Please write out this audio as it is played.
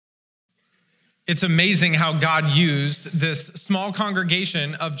It's amazing how God used this small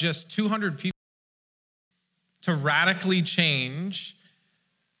congregation of just 200 people to radically change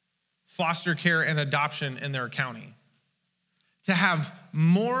foster care and adoption in their county. To have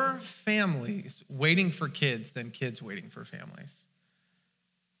more families waiting for kids than kids waiting for families.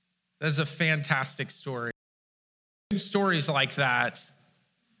 That is a fantastic story. Stories like that,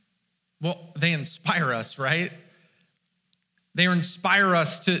 well, they inspire us, right? They inspire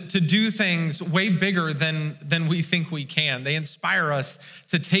us to do things way bigger than we think we can. They inspire us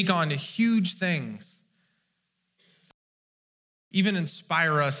to take on huge things. Even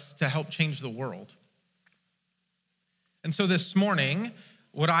inspire us to help change the world. And so this morning,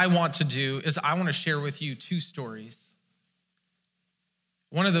 what I want to do is I want to share with you two stories.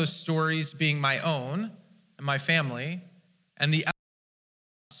 One of those stories being my own and my family, and the other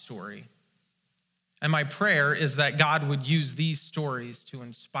story. And my prayer is that God would use these stories to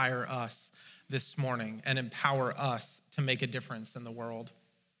inspire us this morning and empower us to make a difference in the world.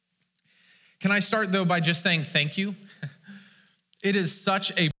 Can I start, though, by just saying thank you? It is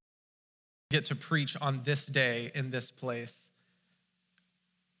such a get to preach on this day in this place.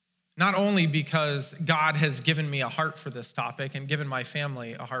 Not only because God has given me a heart for this topic and given my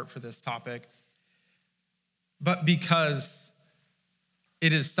family a heart for this topic, but because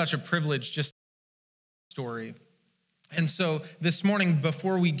it is such a privilege just story. And so this morning,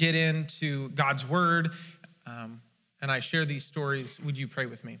 before we get into God's word, and I share these stories, would you pray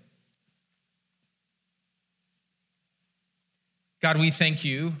with me? God, we thank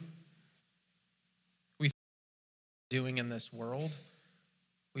you. We thank you for doing in this world.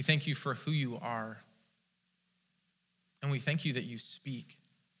 We thank you for who you are. And we thank you that you speak,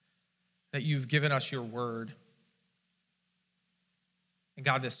 that you've given us your word. And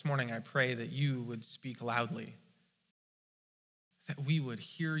God, this morning I pray that you would speak loudly, that we would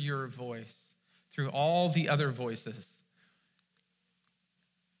hear your voice through all the other voices,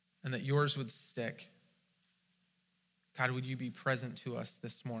 and that yours would stick. God, would you be present to us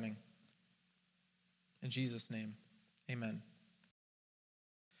this morning? In Jesus' name, amen.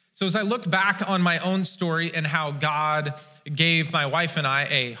 So as I look back on my own story and how God gave my wife and I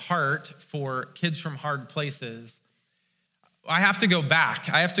a heart for kids from hard places, I have to go back.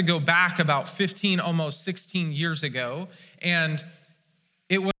 I have to go back about 15, almost 16 years ago. And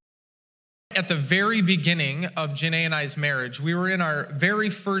it was at the very beginning of Janae and I's marriage. We were in our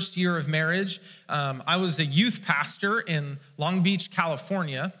very first year of marriage. I was a youth pastor in Long Beach,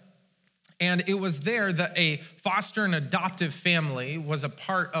 California. And it was there that a foster and adoptive family was a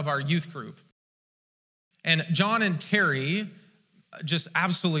part of our youth group. And John and Terry just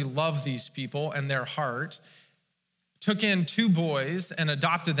absolutely loved these people and their heart. Took in two boys and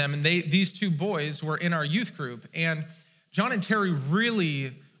adopted them, and these two boys were in our youth group. And John and Terry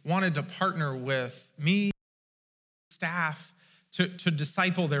really wanted to partner with me, staff, to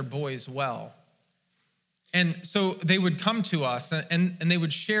disciple their boys well. And so they would come to us and they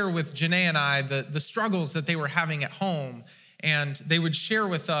would share with Janae and I the struggles that they were having at home. And they would share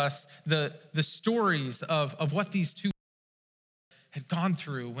with us the stories of what these two had gone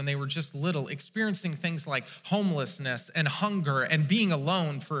through when they were just little, experiencing things like homelessness and hunger and being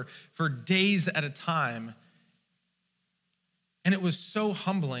alone for days at a time. And it was so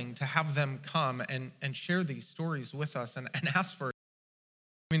humbling to have them come and share these stories with us and ask for,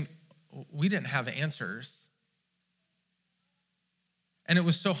 I mean, we didn't have answers. And it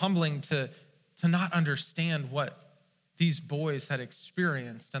was so humbling to not understand what these boys had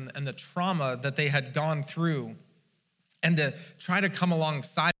experienced and the trauma that they had gone through, and to try to come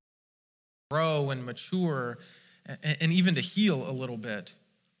alongside, grow and mature, and even to heal a little bit.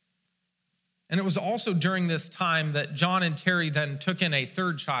 And it was also during this time that John and Terry then took in a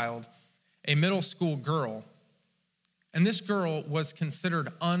third child, a middle school girl. And this girl was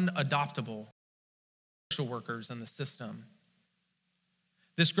considered unadoptable by social workers in the system.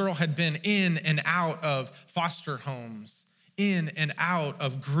 This girl had been in and out of foster homes, in and out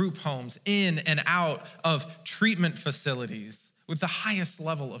of group homes, in and out of treatment facilities with the highest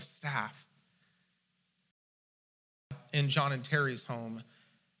level of staff. In John and Terry's home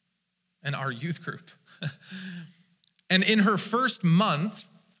and our youth group. And in her first month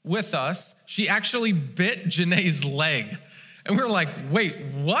with us, she actually bit Janae's leg. And we were like, wait,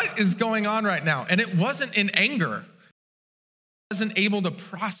 what is going on right now? And it wasn't in anger. I wasn't able to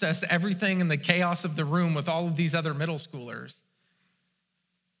process everything in the chaos of the room with all of these other middle schoolers.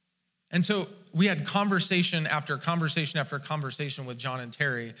 And so we had conversation after conversation after conversation with John and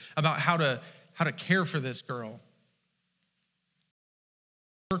Terry about how to care for this girl,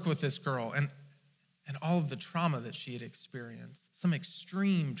 work with this girl, and all of the trauma that she had experienced, some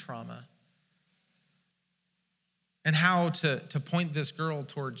extreme trauma. and how to point this girl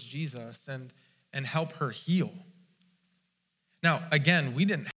towards Jesus and help her heal. Now, again,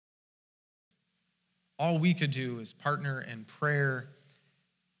 all we could do is partner in prayer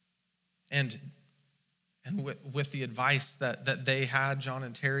and with the advice that they had, John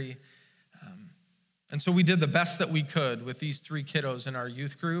and Terry. And so we did the best that we could with these 3 kiddos in our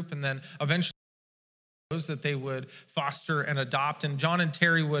youth group, and then eventually those that they would foster and adopt. And John and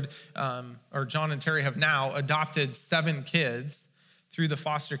Terry have now adopted 7 kids through the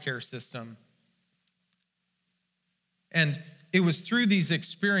foster care system. And it was through these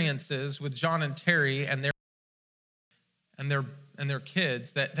experiences with John and Terry and their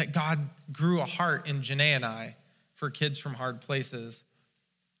kids that God grew a heart in Janae and I for kids from hard places.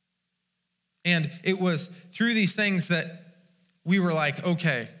 And it was through these things that we were like,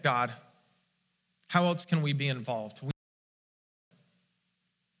 okay, God, how else can we be involved?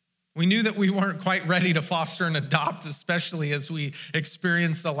 We knew that we weren't quite ready to foster and adopt, especially as we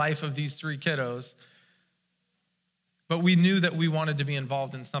experienced the life of these 3 kiddos. But we knew that we wanted to be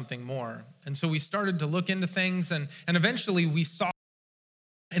involved in something more. And so we started to look into things, and eventually we saw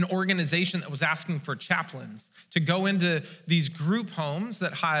an organization that was asking for chaplains to go into these group homes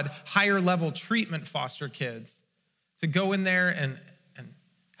that had higher level treatment foster kids, to go in there and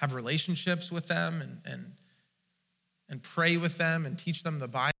have relationships with them and pray with them and teach them the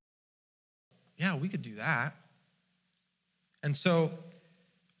Bible. Yeah, we could do that. And so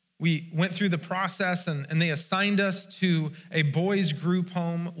we went through the process, and they assigned us to a boys group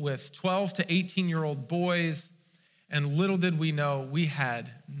home with 12 to 18-year-old boys. And little did we know, we had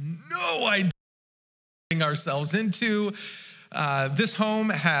no idea what we were getting ourselves into. This home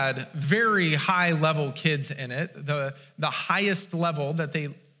had very high-level kids in it, the highest level that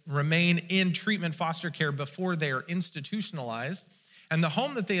they remain in treatment foster care before they are institutionalized. And the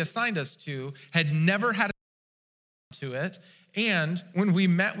home that they assigned us to had never had to it. And when we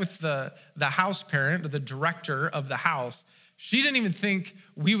met with the house parent, or the director of the house, she didn't even think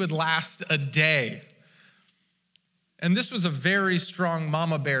we would last a day. And this was a very strong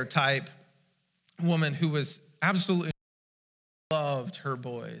mama bear type woman who was absolutely loved her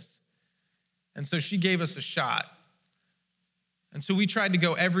boys. And so she gave us a shot. And so we tried to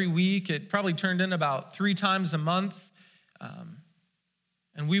go every week. It probably turned in about 3 times a month.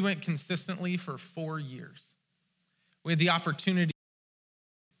 And we went consistently for 4 years. We had the opportunity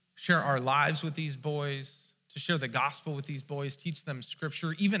to share our lives with these boys, to share the gospel with these boys, teach them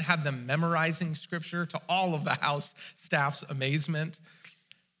scripture, even had them memorizing scripture to all of the house staff's amazement.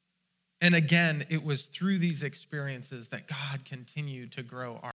 And again, it was through these experiences that God continued to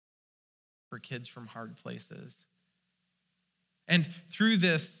grow our for kids from hard places. And through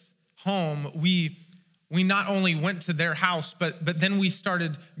this home, we not only went to their house, but then we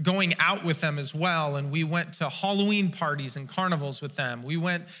started going out with them as well. And we went to Halloween parties and carnivals with them. We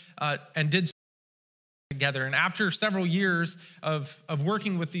went and did together. And after several years of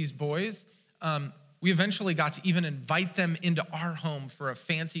working with these boys, we eventually got to even invite them into our home for a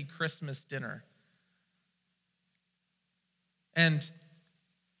fancy Christmas dinner. And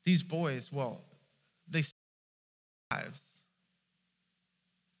these boys, well, they lives.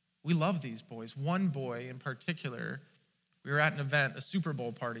 We love these boys. One boy in particular, we were at an event, a Super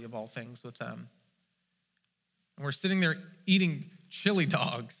Bowl party of all things with them. And we're sitting there eating chili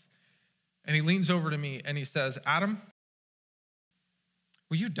dogs. And he leans over to me and he says, "Adam,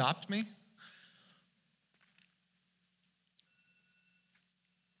 will you adopt me?"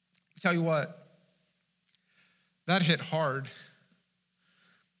 Tell you what, that hit hard.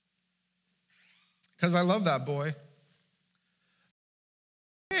 Because I love that boy.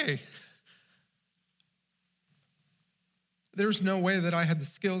 Hey, there's no way that I had the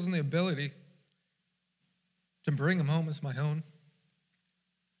skills and the ability to bring him home as my own.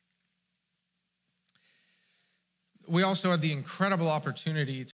 We also had the incredible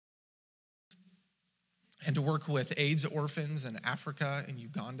opportunity to work with AIDS orphans in Africa and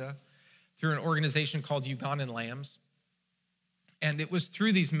Uganda through an organization called Ugandan Lambs. And it was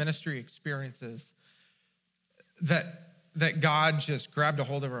through these ministry experiences that God just grabbed a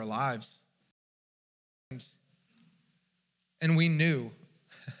hold of our lives. And we knew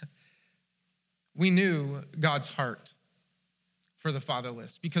God's heart for the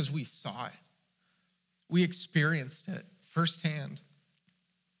fatherless because we saw it. We experienced it firsthand.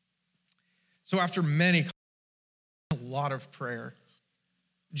 So after a lot of prayer,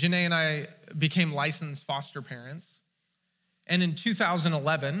 Janae and I became licensed foster parents. And in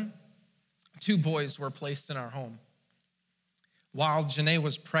 2011, 2 boys were placed in our home. While Janae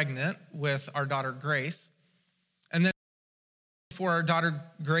was pregnant with our daughter Grace, and then before our daughter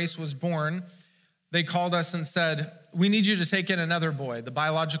Grace was born, they called us and said, "We need you to take in another boy, the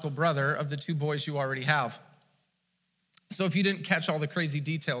biological brother of the two boys you already have." So if you didn't catch all the crazy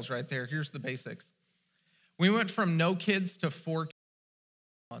details right there, here's the basics. We went from no kids to 4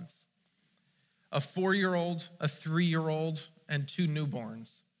 months. A 4-year-old, a 3-year-old, and 2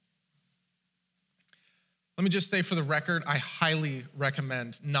 newborns. Let me just say for the record, I highly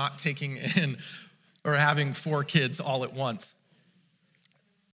recommend not taking in or having 4 kids all at once.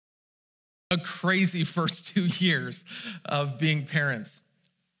 A crazy first 2 years of being parents.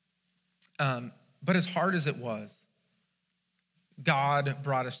 But as hard as it was, God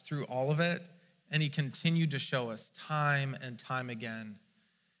brought us through all of it, and he continued to show us time and time again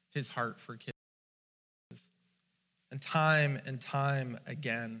his heart for kids. And time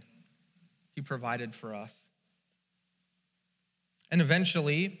again, he provided for us. And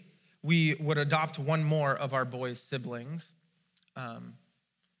eventually, we would adopt one more of our boys' siblings,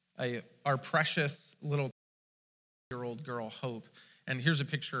 our precious little 2-year-old girl, Hope. And here's a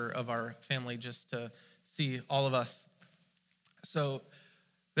picture of our family just to see all of us. So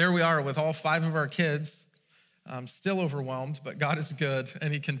there we are with all 5 of our kids. I'm still overwhelmed, but God is good,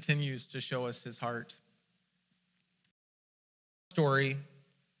 and he continues to show us his heart. Story,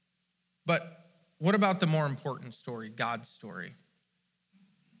 but what about the more important story, God's story?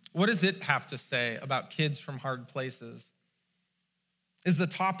 What does it have to say about kids from hard places? Is the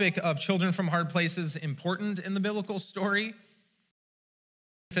topic of children from hard places important in the biblical story?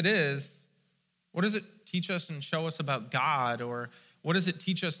 If it is, what does it teach us and show us about God, or what does it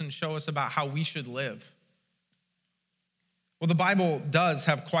teach us and show us about how we should live? Well, the Bible does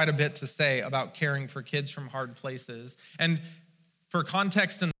have quite a bit to say about caring for kids from hard places. And for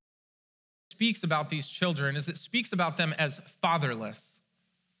context, and speaks about these children is it speaks about them as fatherless.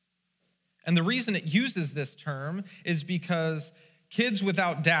 And the reason it uses this term is because kids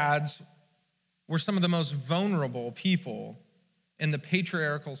without dads were some of the most vulnerable people in the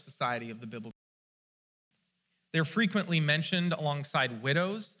patriarchal society of the biblical. They're frequently mentioned alongside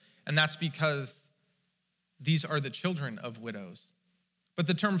widows, and that's because these are the children of widows. But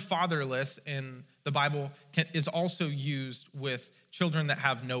the term fatherless in the Bible is also used with children that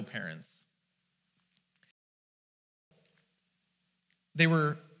have no parents. They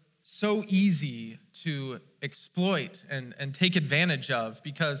were so easy to exploit and take advantage of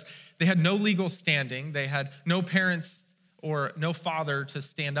because they had no legal standing, they had no parents or no father to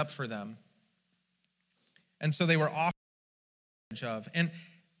stand up for them. And so they were often taken advantage of. And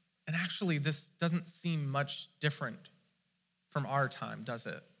actually, this doesn't seem much different from our time, does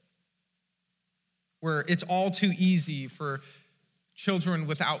it? Where it's all too easy for children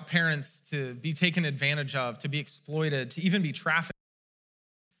without parents to be taken advantage of, to be exploited, to even be trafficked.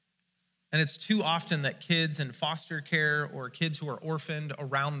 And it's too often that kids in foster care or kids who are orphaned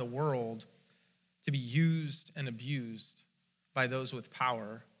around the world to be used and abused by those with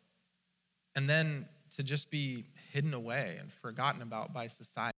power, and then to just be hidden away and forgotten about by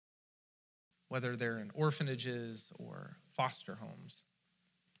society, whether they're in orphanages or foster homes.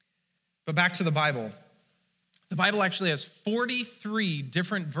 But back to the Bible. The Bible actually has 43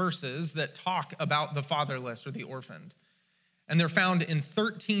 different verses that talk about the fatherless or the orphaned. And they're found in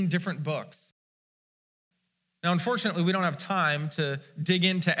 13 different books. Now, unfortunately, we don't have time to dig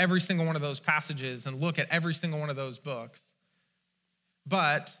into every single one of those passages and look at every single one of those books.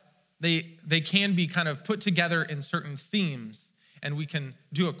 But they can be kind of put together in certain themes, and we can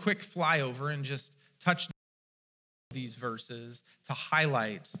do a quick flyover and just touch these verses to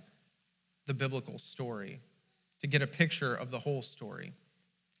highlight the biblical story, to get a picture of the whole story.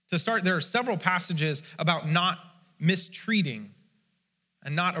 To start, there are several passages about not mistreating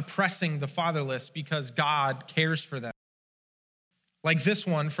and not oppressing the fatherless because God cares for them. Like this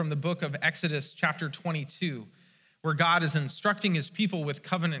one from the book of Exodus chapter 22, where God is instructing his people with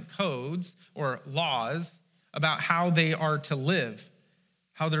covenant codes or laws about how they are to live,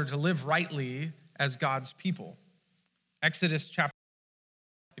 how they're to live rightly as God's people. Exodus chapter,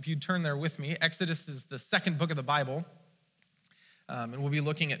 if you turn there with me, Exodus is the second book of the Bible, and we'll be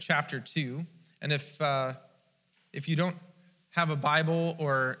looking at chapter 2. And if you don't have a Bible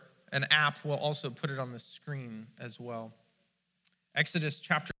or an app, we'll also put it on the screen as well. Exodus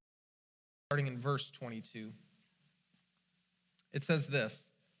chapter, starting in verse 22. It says this: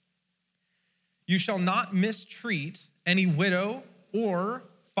 "You shall not mistreat any widow or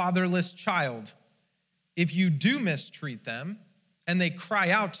fatherless child. If you do mistreat them and they cry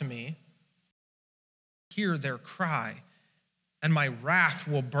out to me, hear their cry, and my wrath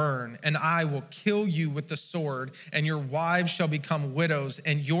will burn, and I will kill you with the sword, and your wives shall become widows,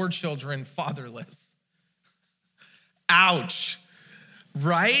 and your children fatherless." Ouch,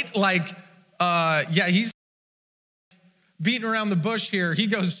 right? Like, He's beating around the bush here. He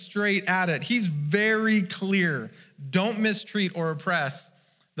goes straight at it. He's very clear. Don't mistreat or oppress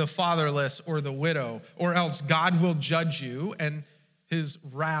the fatherless or the widow, or else God will judge you and his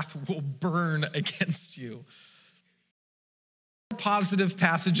wrath will burn against you. Positive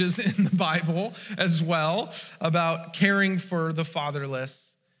passages in the Bible as well about caring for the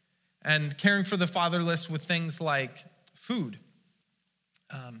fatherless, and caring for the fatherless with things like food,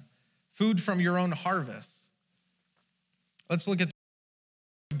 food from your own harvest. Let's look at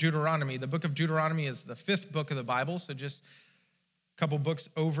Deuteronomy. The book of Deuteronomy is the 5th book of the Bible, so just a couple books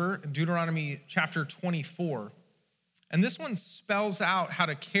over. Deuteronomy chapter 24. And this one spells out how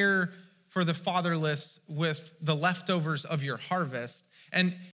to care for the fatherless with the leftovers of your harvest.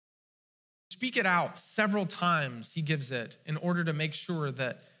 And speak it out several times, he gives it, in order to make sure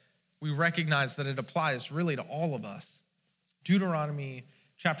that we recognize that it applies really to all of us. Deuteronomy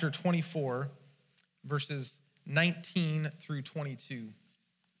chapter 24, verses 19 through 22.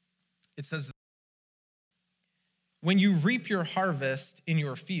 It says, "When you reap your harvest in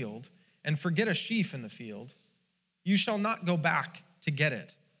your field and forget a sheaf in the field, you shall not go back to get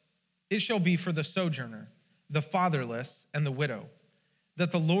it. It shall be for the sojourner, the fatherless, and the widow,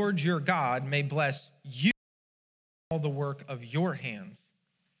 that the Lord your God may bless you all the work of your hands.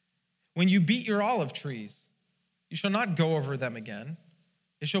 When you beat your olive trees, you shall not go over them again.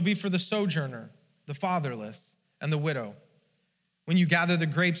 It shall be for the sojourner, the fatherless, and the widow. When you gather the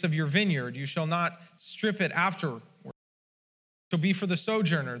grapes of your vineyard, you shall not strip it afterward. It shall be for the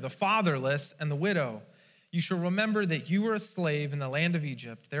sojourner, the fatherless, and the widow. You shall remember that you were a slave in the land of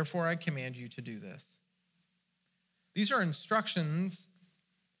Egypt. Therefore, I command you to do this." These are instructions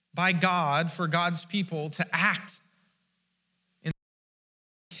by God for God's people to act in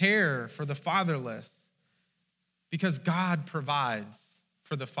care for the fatherless, because God provides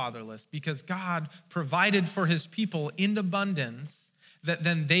for the fatherless, because God provided for his people in abundance, that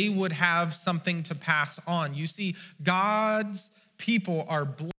then they would have something to pass on. You see, God's people are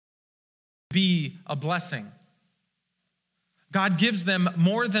blessed to be a blessing. God gives them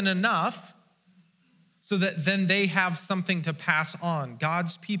more than enough so that then they have something to pass on.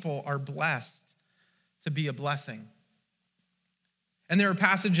 God's people are blessed to be a blessing. And there are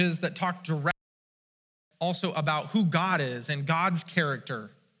passages that talk directly also about who God is and God's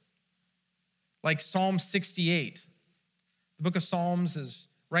character, like Psalm 68. The book of Psalms is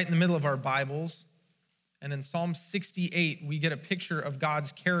right in the middle of our Bibles. And in Psalm 68, we get a picture of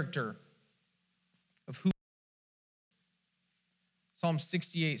God's character, of who. Psalm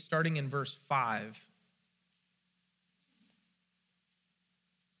 68, starting in verse 5.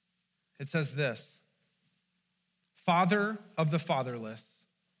 It says this: "Father of the fatherless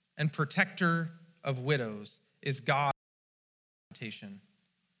and protector of widows is God.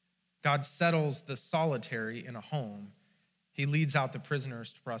 God settles the solitary in a home. He leads out the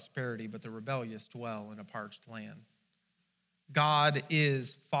prisoners to prosperity, but the rebellious dwell in a parched land." God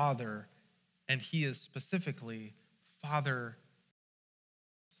is Father, and he is specifically Father,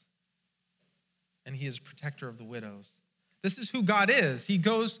 and he is protector of the widows. This is who God is. He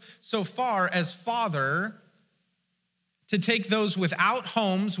goes so far as Father to take those without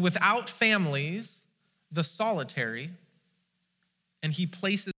homes, without families, the solitary, and he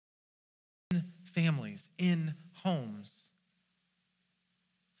places in families, in homes.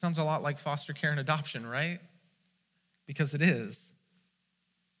 Sounds a lot like foster care and adoption, right? Because it is.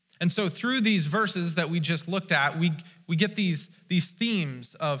 And so through these verses that we just looked at, we get these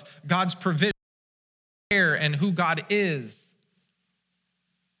themes of God's provision and who God is.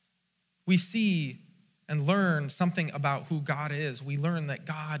 We see and learn something about who God is. We learn that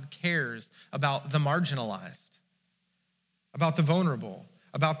God cares about the marginalized, about the vulnerable,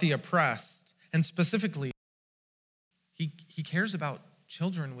 about the oppressed, and specifically, he cares about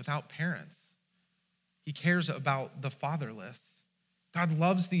children without parents. He cares about the fatherless. God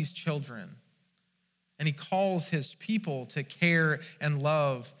loves these children, and he calls his people to care and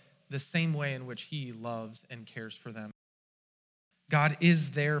love the same way in which he loves and cares for them. God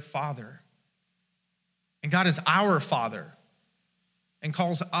is their Father. And God is our Father and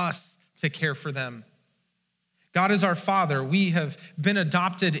calls us to care for them. God is our Father. We have been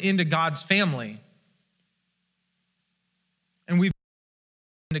adopted into God's family. And we've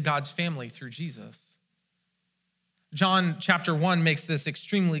been into God's family through Jesus. John chapter 1 makes this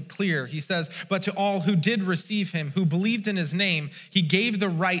extremely clear. He says, "But to all who did receive him, who believed in his name, he gave the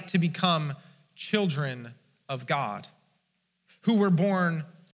right to become children of God, who were born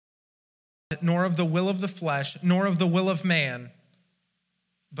nor of the will of the flesh, nor of the will of man,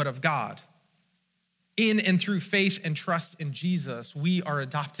 but of God. In and through faith and trust in Jesus, we are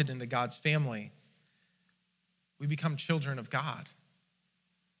adopted into God's family. We become children of God.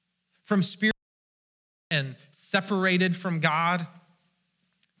 From spirit and separated from God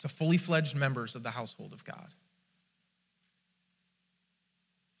to fully fledged members of the household of God.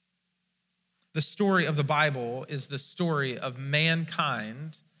 The story of the Bible is the story of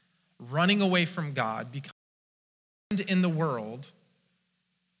mankind running away from God, becoming in the world,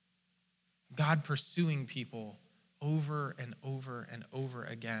 God pursuing people over and over and over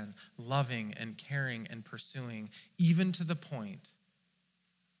again, loving and caring and pursuing, even to the point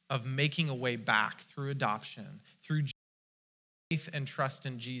of making a way back through adoption, through faith and trust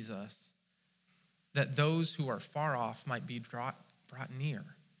in Jesus, that those who are far off might be brought near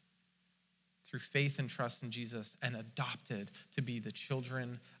through faith and trust in Jesus and adopted to be the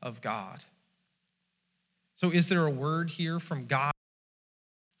children of God. So is there a word here from God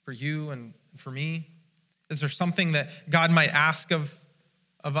for you and for me? Is there something that God might ask of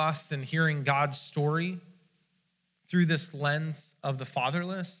us in hearing God's story through this lens of the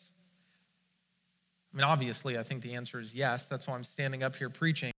fatherless? I mean, obviously, I think the answer is yes. That's why I'm standing up here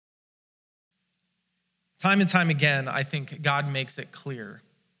preaching. Time and time again, I think God makes it clear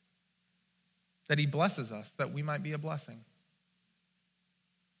that he blesses us, that we might be a blessing.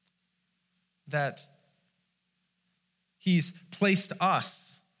 That he's placed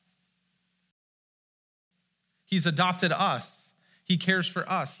us. He's adopted us. He cares for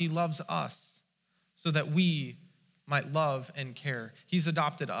us. He loves us so that we might love and care. He's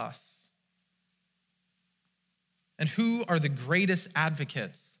adopted us. And who are the greatest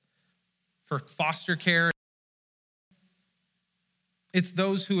advocates for foster care? It's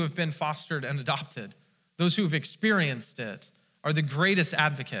those who have been fostered and adopted. Those who have experienced it are the greatest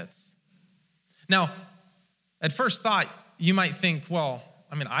advocates. Now, at first thought, you might think, well,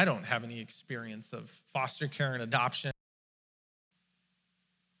 I mean, I don't have any experience of foster care and adoption.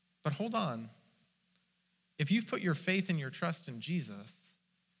 But hold on. If you've put your faith and your trust in Jesus,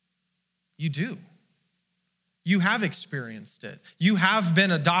 you do. You have experienced it. You have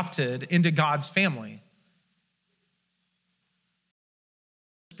been adopted into God's family.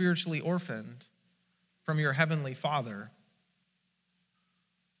 Spiritually orphaned from your heavenly Father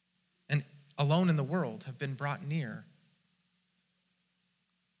and alone in the world have been brought near,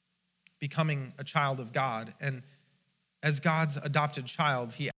 becoming a child of God. And as God's adopted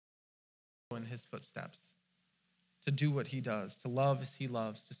child, he follows in his footsteps to do what he does, to love as he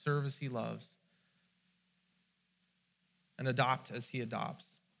loves, to serve as he loves, and adopt as he adopts.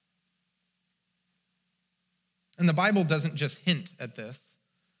 And the Bible doesn't just hint at this.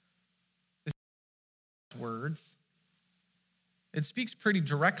 Words. It speaks pretty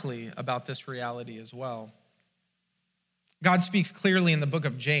directly about this reality as well. God speaks clearly in the book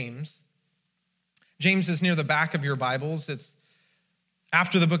of James. James is near the back of your Bibles. It's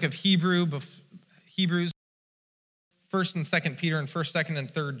after the book of Hebrews, 1st and 2nd Peter, and 1st, 2nd,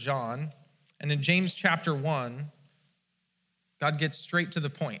 and 3rd John. And in James chapter 1, God gets straight to the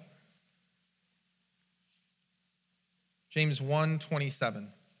point. James 1:27.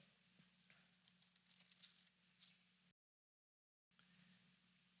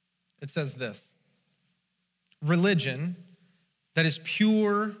 It says this: religion that is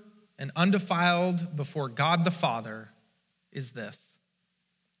pure and undefiled before God the Father is this: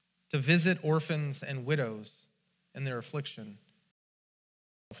 to visit orphans and widows in their affliction,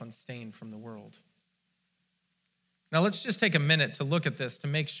 unstained from the world. Now let's just take a minute to look at this to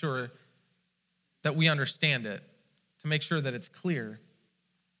make sure that we understand it, to make sure that it's clear.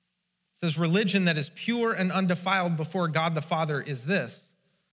 It says religion that is pure and undefiled before God the Father is this.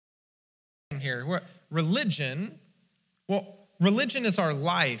 Here, religion is our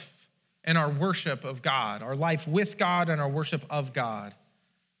life and our worship of God, our life with God and our worship of God.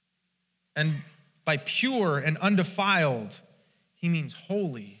 And by pure and undefiled, he means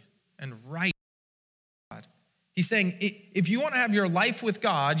holy and right. He's saying if you want to have your life with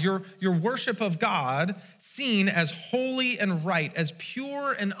God, your worship of God seen as holy and right, as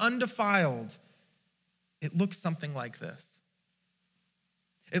pure and undefiled, it looks something like this.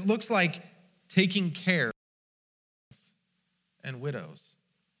 It looks like taking care of and widows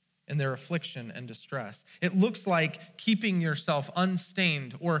in their affliction and distress. It looks like keeping yourself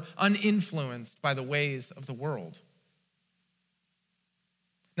unstained or uninfluenced by the ways of the world.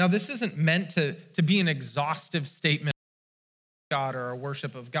 Now, this isn't meant to be an exhaustive statement of God or our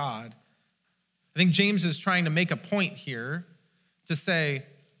worship of God. I think James is trying to make a point here to say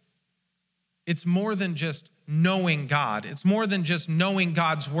it's more than just knowing God. It's more than just knowing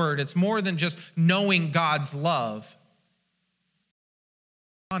God's word. It's more than just knowing God's love.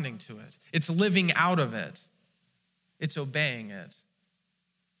 responding to it. It's living out of it. It's obeying it.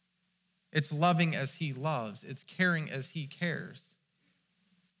 It's loving as he loves. It's caring as he cares.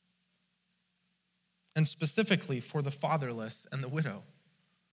 And specifically for the fatherless and the widow.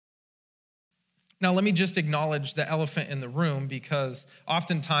 Now, let me just acknowledge the elephant in the room, because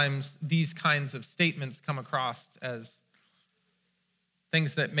oftentimes these kinds of statements come across as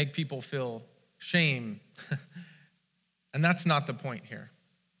things that make people feel shame. And that's not the point here.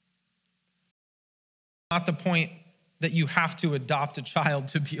 Not the point that you have to adopt a child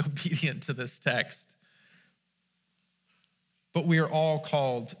to be obedient to this text. But we are all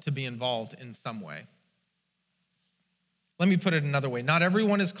called to be involved in some way. Let me put it another way. Not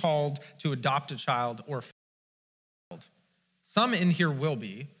everyone is called to adopt a child or child. Some in here will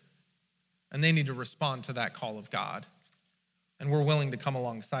be, and they need to respond to that call of God. And we're willing to come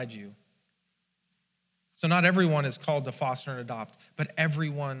alongside you. So not everyone is called to foster and adopt, but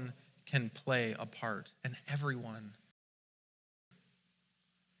everyone can play a part, and everyone.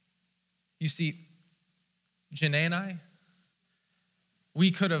 You see, Janae and I,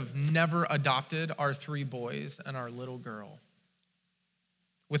 we could have never adopted our 3 boys and our little girl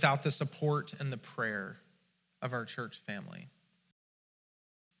without the support and the prayer of our church family.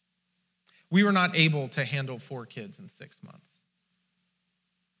 We were not able to handle 4 kids in 6 months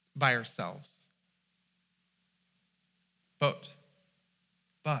by ourselves. But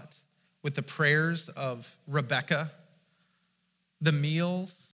with the prayers of Rebecca, the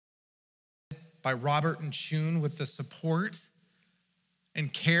meals by Robert and Chun, with the support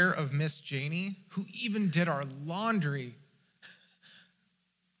and care of Miss Janie, who even did our laundry,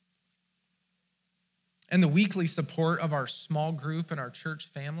 and the weekly support of our small group and our church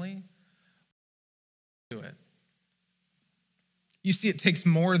family, do it. You see, it takes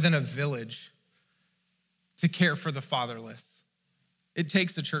more than a village to care for the fatherless. It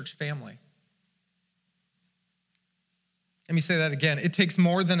takes a church family. Let me say that again. It takes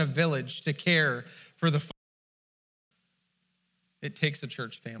more than a village to care for the fatherless. It takes a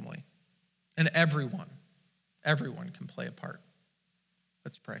church family. And everyone can play a part.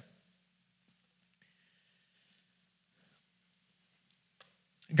 Let's pray.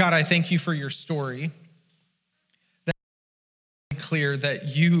 God, I thank you for your story. That it's clear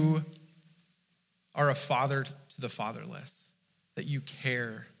that you are a father to the fatherless, that you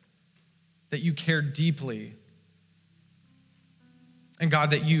care deeply. And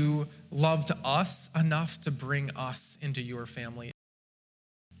God, that you loved us enough to bring us into your family.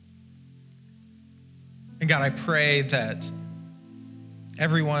 And God, I pray that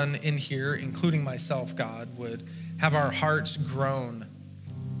everyone in here, including myself, God, would have our hearts groan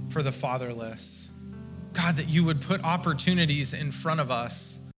for the fatherless. God, that you would put opportunities in front of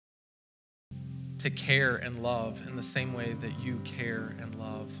us to care and love in the same way that you care and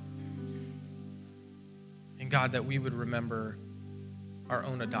love. And God, that we would remember our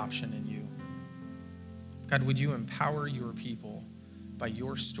own adoption in you. God, would you empower your people by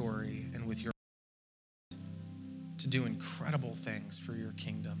your story and with your to do incredible things for your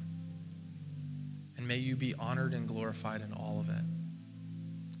kingdom. And may you be honored and glorified in all of it.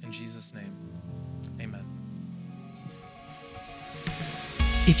 In Jesus' name, amen.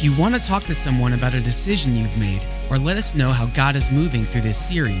 If you want to talk to someone about a decision you've made, or let us know how God is moving through this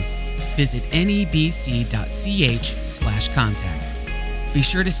series, visit nebc.ch/contact. Be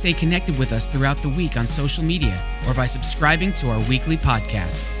sure to stay connected with us throughout the week on social media or by subscribing to our weekly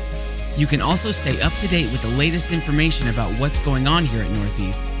podcast. You can also stay up to date with the latest information about what's going on here at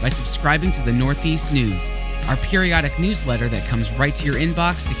Northeast by subscribing to the Northeast News, our periodic newsletter that comes right to your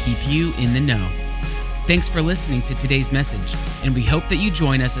inbox to keep you in the know. Thanks for listening to today's message, and we hope that you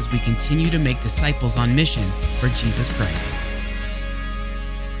join us as we continue to make disciples on mission for Jesus Christ.